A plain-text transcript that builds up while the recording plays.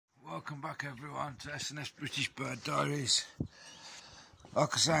Welcome back everyone to S&S British Bird Diaries.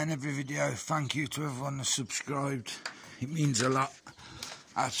 Like I say in every video, thank you to everyone that's subscribed. It means a lot.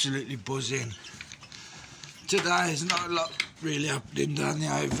 Absolutely buzzing. Today there's not a lot really happening down the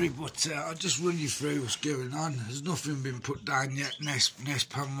Ivory, but I'll just run you through what's going on. There's nothing been put down yet, nest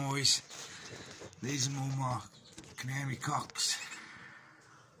pan wise. These are all my canary cocks.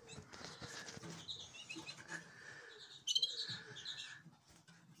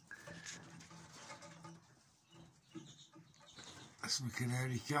 That's my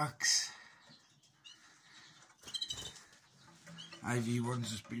canary cocks.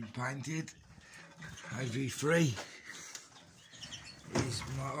 IV1's just been painted. IV3 is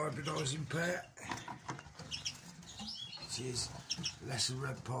my hybridising pair, which is lesser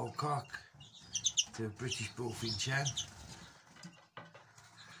red pole cock to a British bullfinch hen.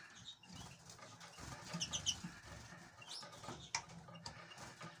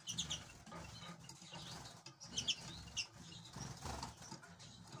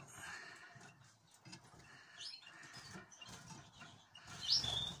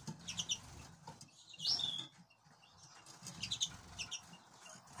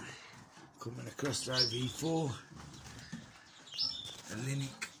 Coming across the IV4, a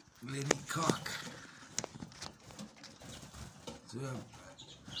Linnet cock to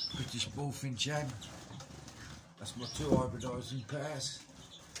a British bullfinch hen. That's my two hybridising pairs,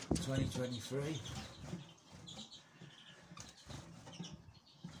 2023.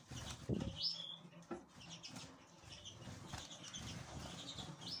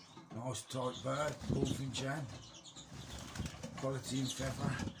 Nice tight bird, bullfinch hen, quality and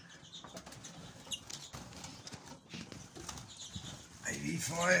feather.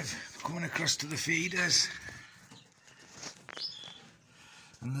 IV5 coming across to the feeders,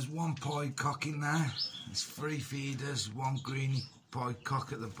 and there's one pied cock in there. There's 3 feeders, 1 green pied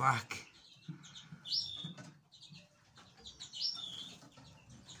cock at the back.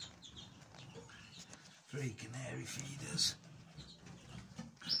 Three canary feeders.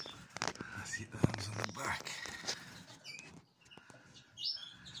 That's it, the hands on the back.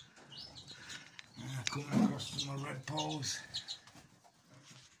 Coming across to my red poles.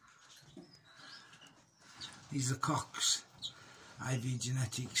 These are cocks. IV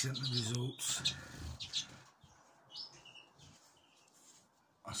Genetics sent the results.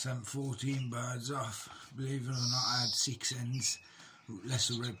 I sent 14 birds off. Believe it or not, I had 6 hens,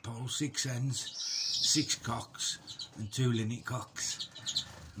 lesser red pole, 6 hens, 6 cocks, and 2 linnet cocks.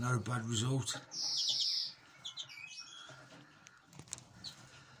 Not a bad result.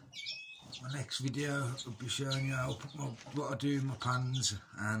 My next video will be showing you how what I do in my pans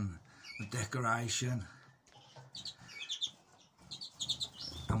and the decoration,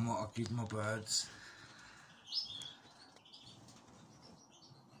 and what I give my birds.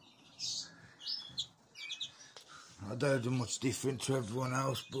 I don't do much different to everyone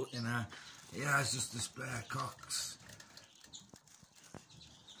else, but you know, yeah, it's just the spare cocks.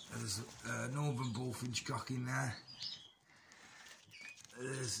 There's a northern bullfinch cock in there.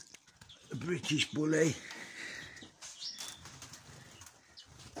 There's a British bully,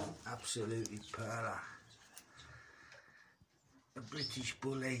 absolutely perla. A British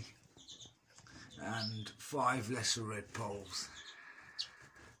bully and 5 lesser red poles.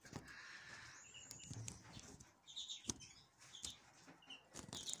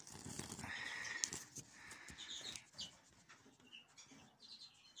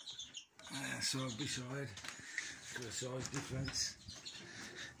 Side by side, got a size difference.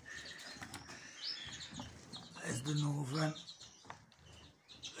 There's the northern,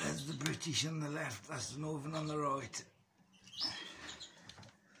 there's the British on the left, that's the northern on the right.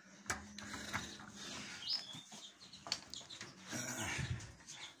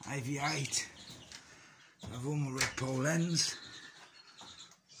 IV8, I have all my red pole hens.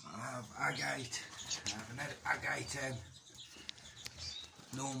 I have agate, I have an agate hen,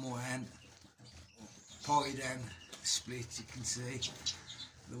 normal hen, pied hen, split, you can see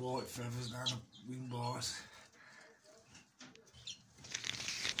the white feathers down the wing bars.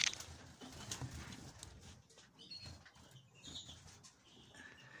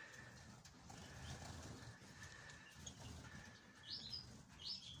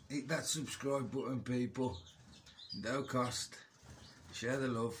 Hit that subscribe button, people, no cost, share the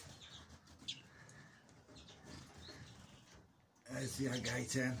love. There's the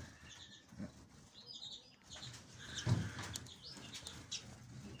agate hen.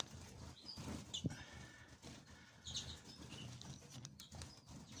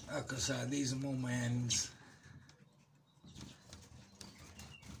 Like I said, these are all my hens.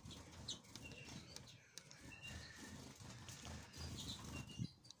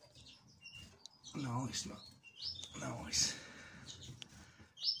 No, it's not. Nice.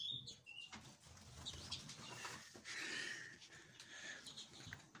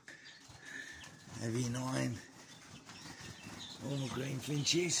 Heavy 9. All my green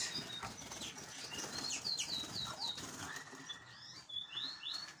finches.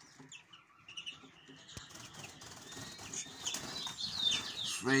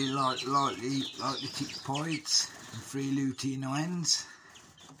 3 lightly tipped points and 3 lutein 9s.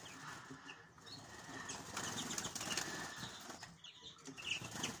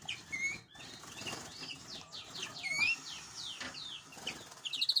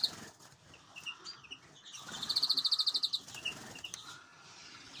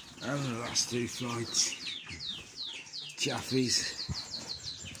 And the last 2 flights, Chaffies.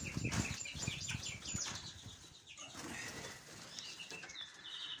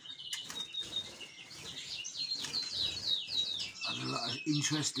 Had a lot of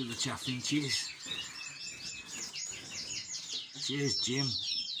interest in the chaffinches. Cheers, Jim.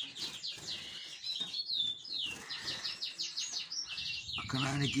 I can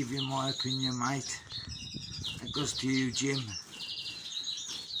only give you my opinion, mate. It goes to you, Jim.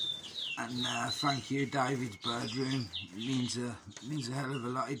 And thank you, David's Bird Room. It means a hell of a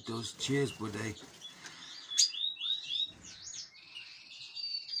lot. It does. Cheers, buddy.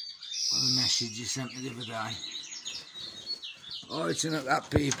 What a message you sent me the other day. Oh, it's not that,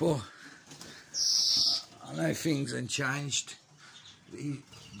 people. I know things ain't changed. The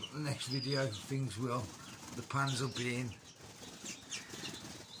next video, things will. The pans will be in.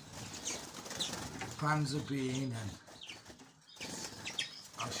 The pans will be in, and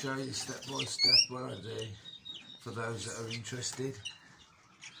I'll show you step by step what I do for those that are interested.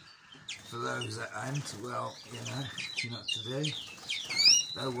 For those that aren't, well, you know, you know what to do.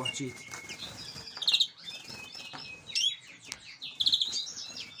 Go watch it.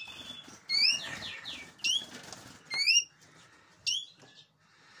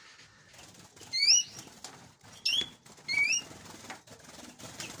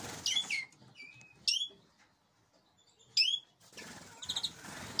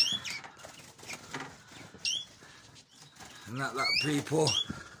 And that people,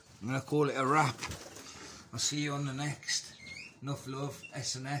 I'm going to call it a wrap. I'll see you on the next. Enough love,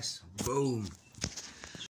 S&S, boom.